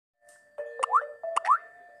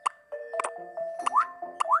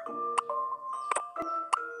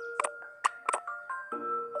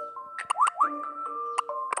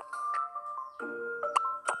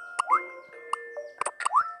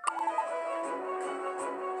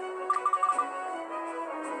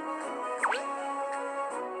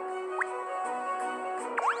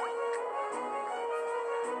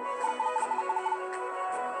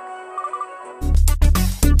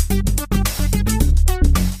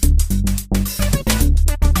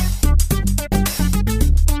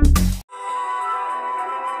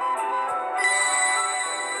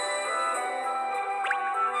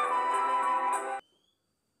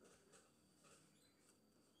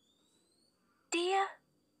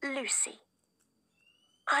Lucy.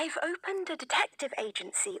 I've opened a detective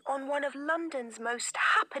agency on one of London's most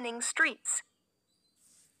happening streets.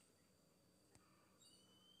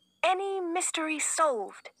 Any mystery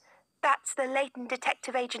solved. That's the Layton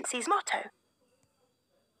Detective Agency's motto.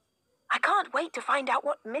 I can't wait to find out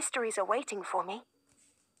what mysteries are waiting for me.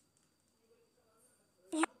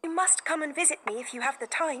 You must come and visit me if you have the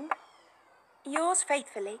time. Yours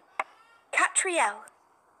faithfully, Katrielle.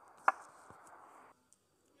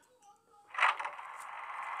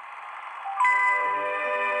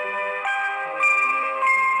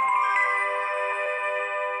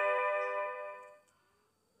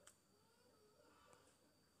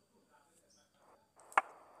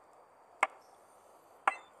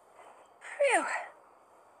 Phew.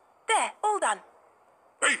 There, all done.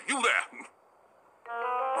 Hey, you there!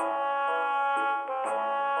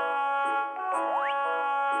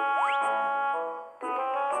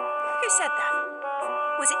 Who said that?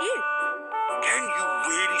 Was it you? Can you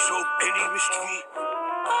really solve any mystery?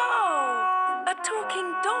 Oh, a talking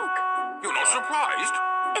dog. You're not surprised?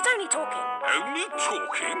 It's only talking. Only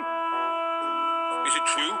talking? Is it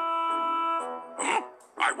true? Huh?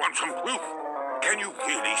 I want some proof. Can you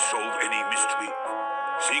really solve any mystery?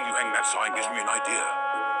 Seeing you hang that sign gives me an idea.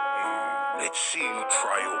 Let's see you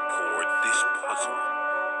try your paw at this puzzle.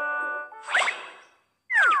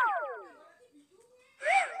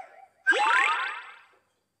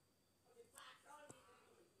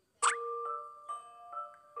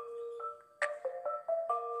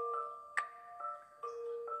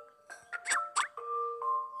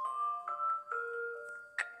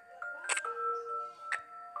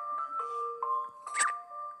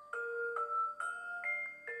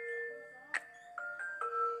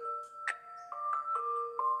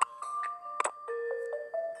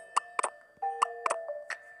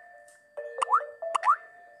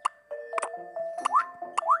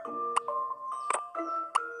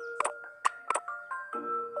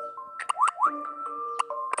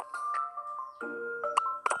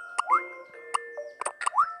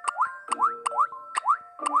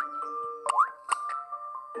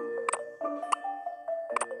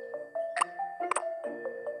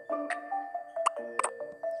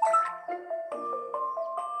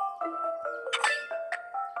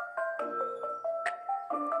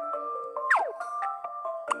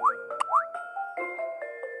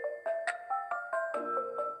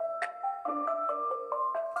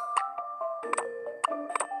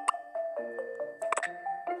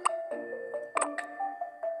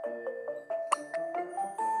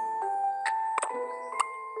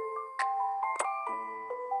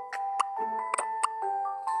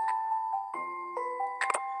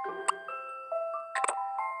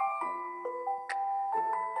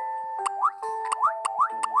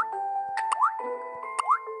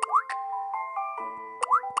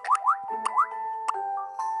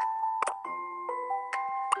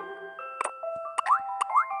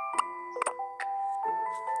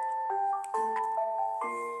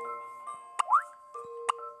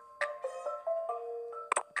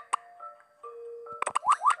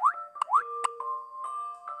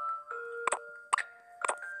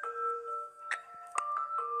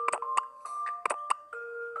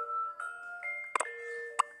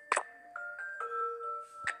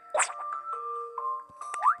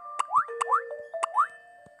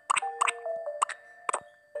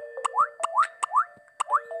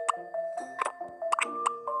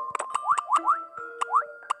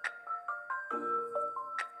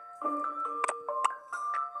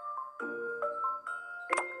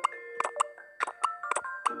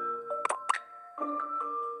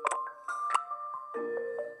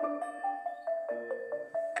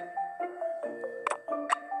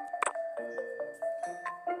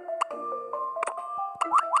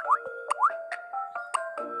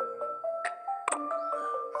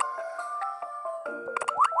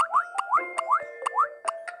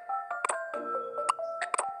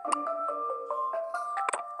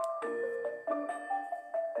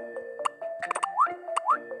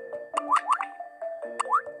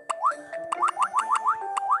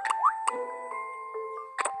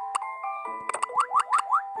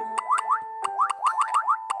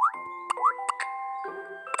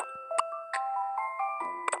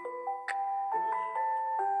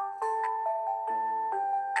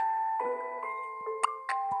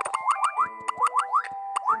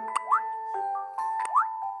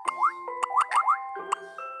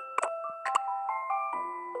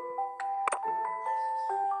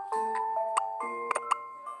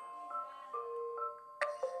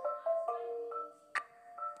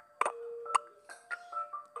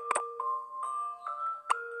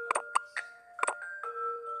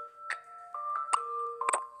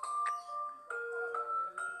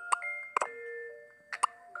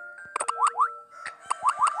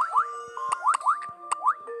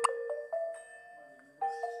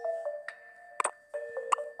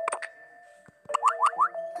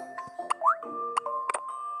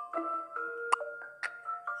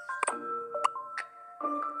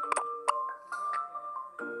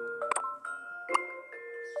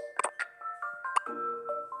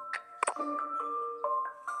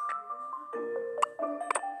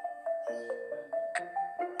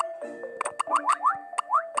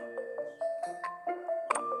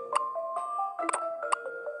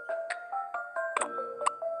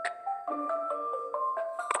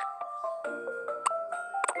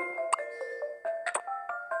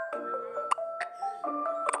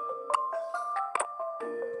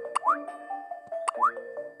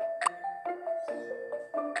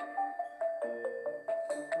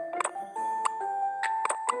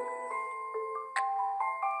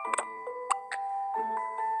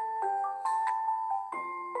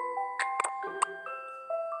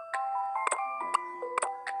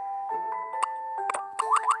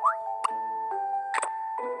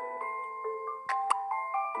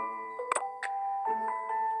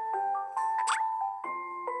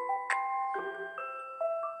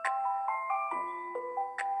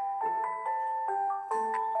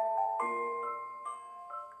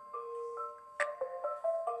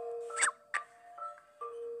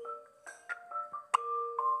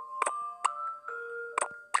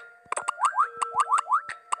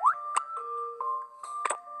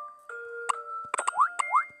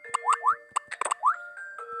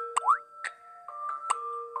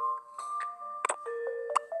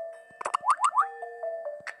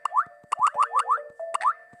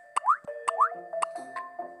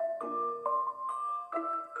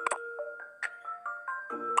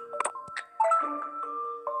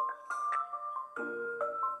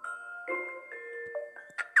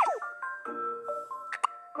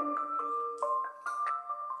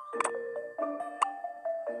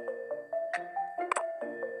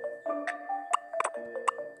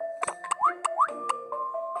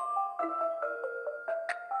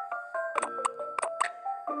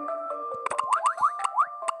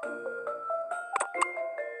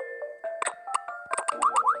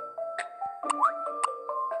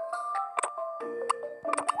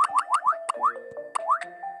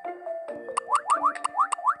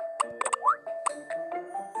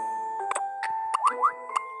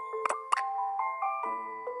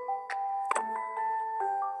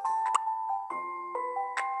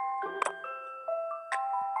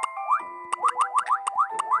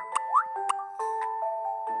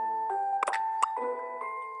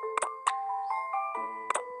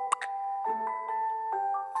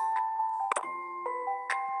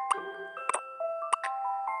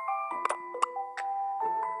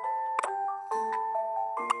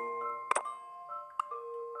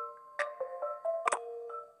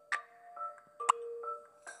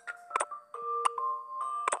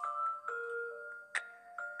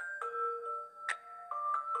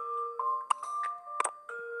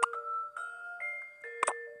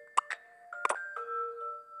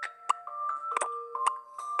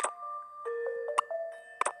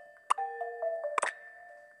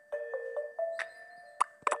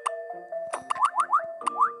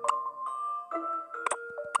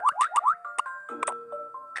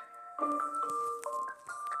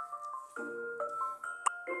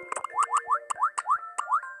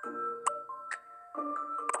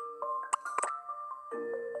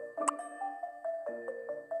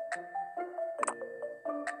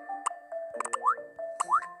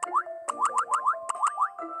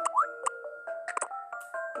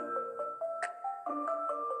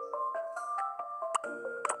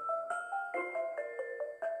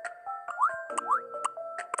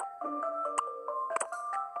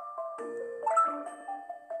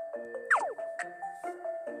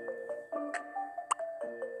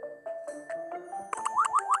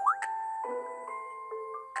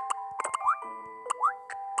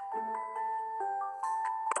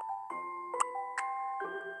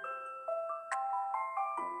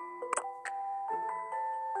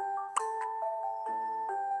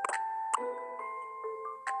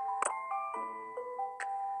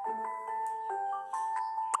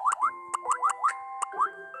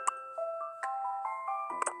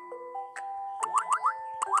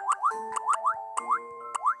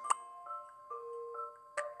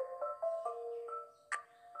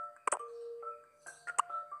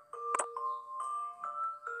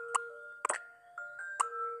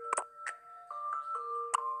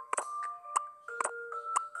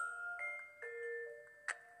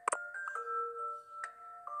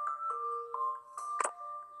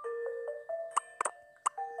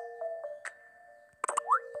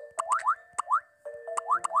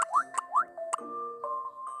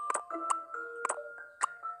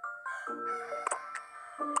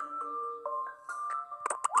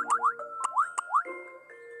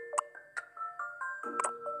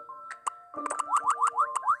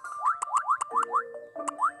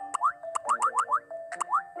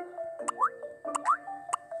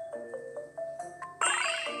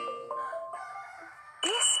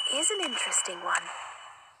 Is an interesting one.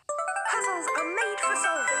 Puzzles are made for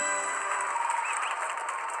solving.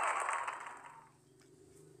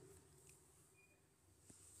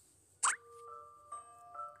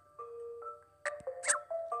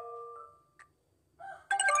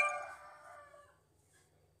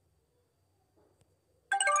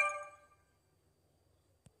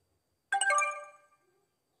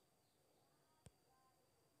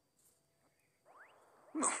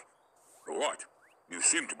 All right. You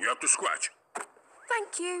seem to be up to scratch.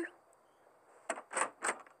 Thank you.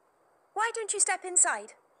 Why don't you step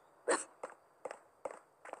inside?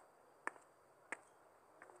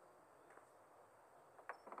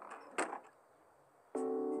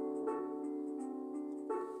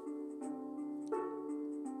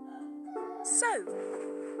 So,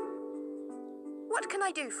 what can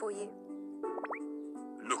I do for you?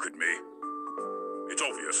 Look at me. It's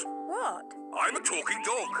obvious. What? I'm a talking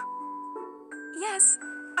dog. Yes,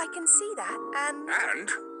 I can see that, and... And?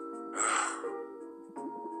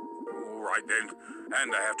 All right, then.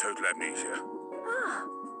 And I have total amnesia. Ah,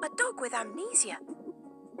 a dog with amnesia.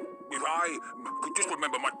 If I could just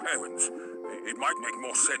remember my parents, it might make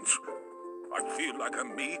more sense. I feel like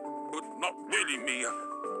I'm me, but not really me.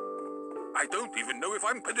 I don't even know if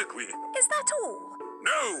I'm pedigree. Is that all?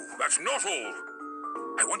 No, that's not all.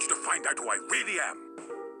 I want you to find out who I really am.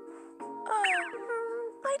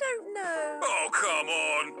 I don't know. Oh, come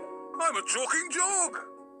on. I'm a talking dog.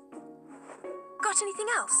 Got anything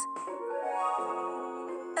else?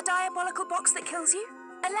 A diabolical box that kills you?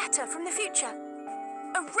 A letter from the future?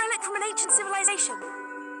 A relic from an ancient civilization?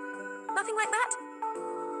 Nothing like that?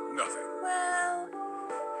 Nothing. Well,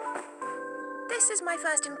 this is my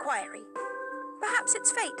first inquiry. Perhaps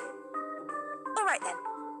it's fate. All right then.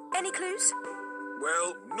 Any clues?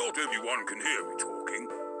 Well, not everyone can hear me talking.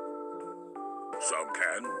 Some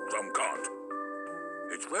can, some can't.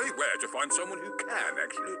 It's very rare to find someone who can,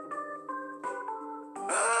 actually.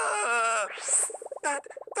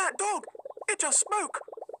 That dog! It just spoke!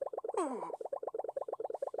 Ooh.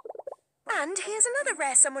 And here's another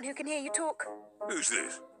rare someone who can hear you talk. Who's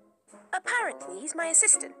this? Apparently, he's my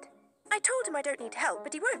assistant. I told him I don't need help,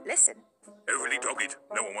 but he won't listen. Overly dogged.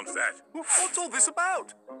 No one wants that. What's all this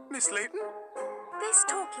about, Miss Layton? This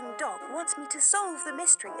talking dog wants me to solve the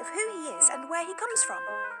mystery of who he is and where he comes from.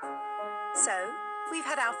 So, we've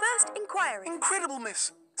had our first inquiry. Incredible,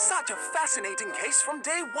 miss. Such a fascinating case from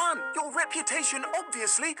day one. Your reputation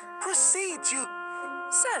obviously precedes you.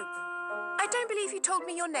 So, I don't believe you told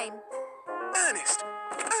me your name. Ernest.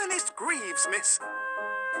 Ernest Greaves, miss.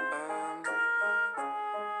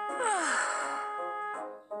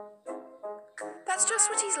 That's just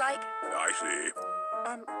what he's like. I see.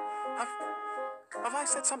 Have I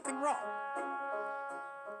said something wrong?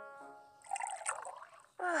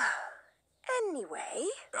 Anyway...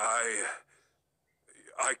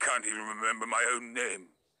 I can't even remember my own name.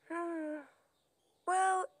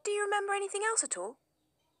 Well, do you remember anything else at all?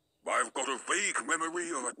 I've got a vague memory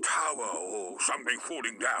of a tower or something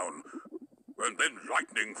falling down, and then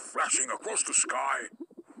lightning flashing across the sky.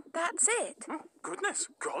 That's it? Goodness,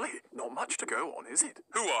 golly, not much to go on, is it?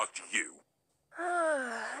 Who asked you?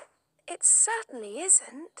 It certainly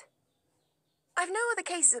isn't. I've no other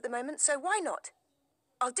cases at the moment, so why not?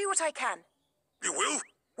 I'll do what I can. You will?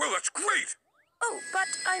 Well, that's great. Oh, but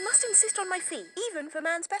I must insist on my fee, even for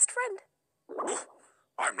man's best friend. Oh,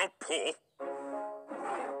 I'm not poor.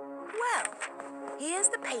 Well, here's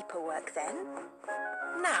the paperwork then.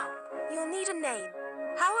 Now, you'll need a name.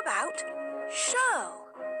 How about Shirl?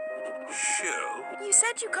 Shirl? You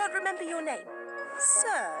said you can't remember your name. So,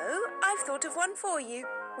 I've thought of one for you,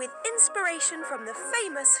 with inspiration from the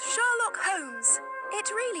famous Sherlock Holmes. It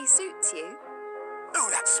really suits you. Oh,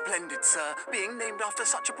 that's splendid, sir. Being named after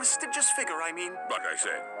such a prestigious figure, I mean. Like I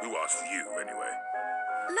said, who asked you anyway?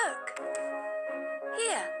 Look.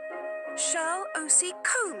 Here. Shirl O.C.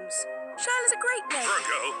 Combs. Shirl is a great name. For a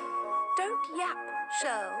girl? Don't yap,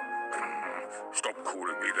 Shirl. Stop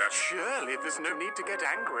calling me that. Surely there's no need to get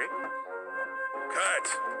angry. Kat,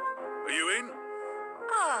 are you in?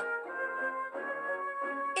 Ah.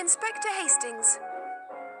 Inspector Hastings.